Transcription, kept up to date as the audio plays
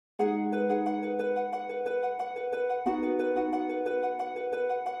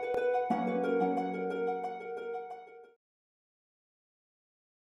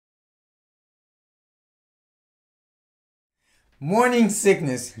Morning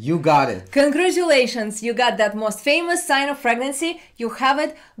sickness, you got it. Congratulations, you got that most famous sign of pregnancy. You have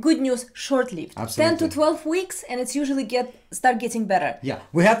it. Good news, short-lived. Absolutely. 10 to 12 weeks and it's usually start getting better. Yeah,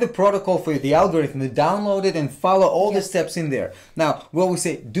 we have the protocol for you, the algorithm. You download it and follow all the steps in there. Now, what we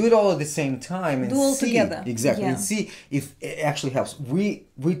say, do it all at the same time and do all see. Together. Exactly, and see if it actually helps. We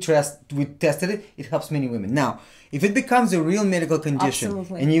tested it. It helps many women. Now, if it becomes a real medical condition,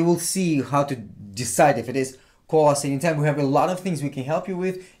 and you will see how to decide if it is, call us anytime. We have a lot of things we can help you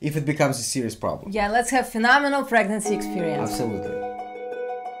with if it becomes a serious problem. Yeah, let's have phenomenal pregnancy experience. Absolutely.